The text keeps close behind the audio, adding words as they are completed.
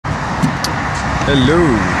Hello,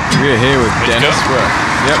 we're here with Werth. Yep.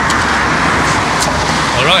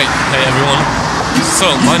 Alright, hey everyone. So,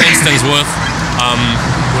 my name's Werth.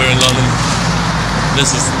 We're in London.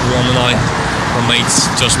 This is Ron and I. My mates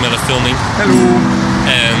just met at filming. Hello.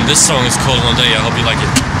 And this song is called One Day. I hope you like it.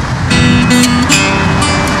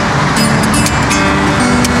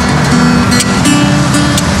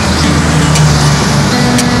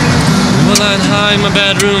 Lying high in my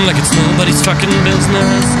bedroom like it's nobody's fucking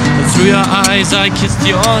business. And through your eyes I kissed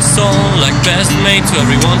your soul like best mate to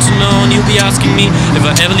everyone to know. And you'll be asking me if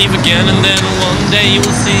I ever leave again. And then one day you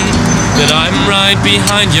will see that I'm right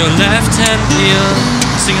behind your left hand here,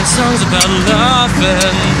 singing songs about love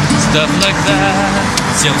and stuff like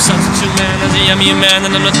that. See, I'm substitute man as a yummy man,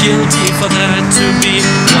 and I'm not guilty for that. To be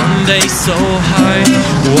one day so high,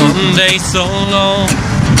 one day so low.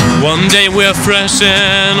 One day we're fresh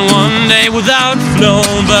and one day without flow.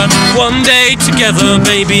 But one day together,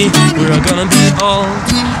 baby, we're gonna be old,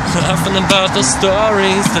 laughing about the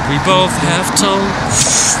stories that we both have told.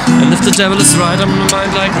 And if the devil is right, I'm in my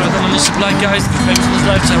mind like rhythm on a ship like ice. The famous in this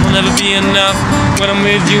lifetime will never be enough. When I'm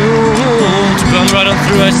with you, to burn right on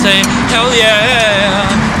through, I say, hell yeah,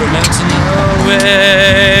 we're meant to know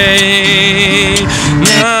it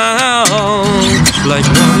now. Like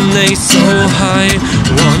one day so high,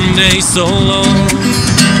 one day so low.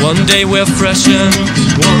 One day we're fresh and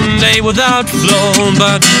one day without flow.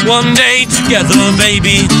 But one day together,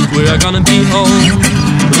 baby, we're gonna be old,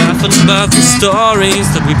 laughing about the stories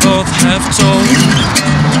that we both have told.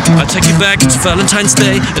 I take you back to Valentine's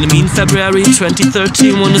Day in a mean February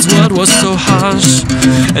 2013, when this world was so harsh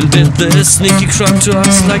and did this sneaky crime to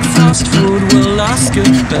us like fast food will last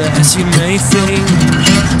good, better as you may think.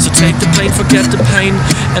 So take the pain, forget the pain,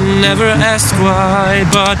 and never ask why.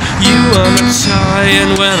 But you are not shy,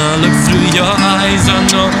 and when I look through your eyes, I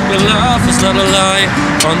know your love is not a lie.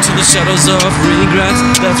 Onto the shadows of regrets,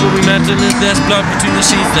 that's where we met, and if there's blood between the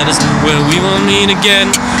sheets, that is where we will meet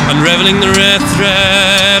again, unraveling the red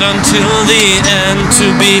thread until the end. To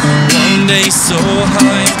be one day so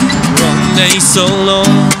high, one day so low.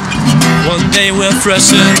 One day we're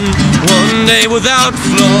fresh and one day without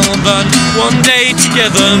flow. But one day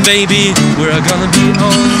together, baby, we're gonna be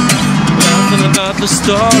old, laughing about the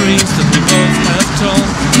stories that we both have told.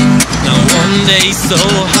 Now one day so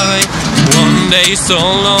high, one day so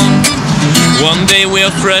low. One day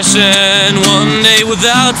we're fresh and one day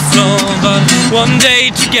without flow. But one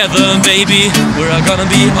day together, baby, we're gonna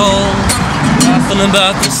be old, laughing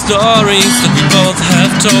about the stories that we both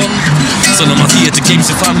have told. So no more theater games,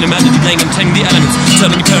 if I'm humanity playing and taming the elements,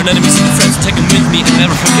 turning me turn enemies into friends, take them with me and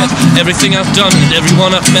never forget everything I've done and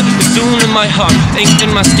everyone I've met is doing in my heart, inked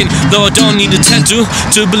in my skin. Though I don't need a tattoo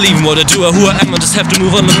to believe in what I do or who I am, I just have to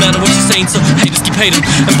move on no matter what you're saying. So haters keep hating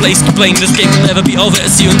and blaze keep playing. This game will never be over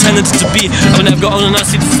as you intended it to be. I will never go on and I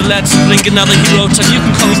see this the lad to blink another hero time. You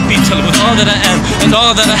can call me speedteller with all that I am and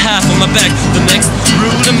all that I have on my back, the next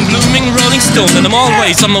rude and blooming rolling stone. And I'm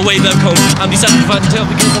always on my way back home. I'm dissatisfied until I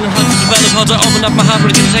begin to learn how to develop, how to open up my heart,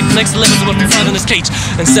 ready to take the next level to what we find in this cage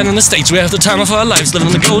and stand on the stage. We have the time of our lives, living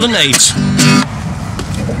in the golden age.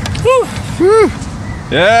 Woo. Woo.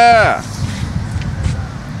 Yeah,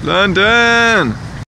 London.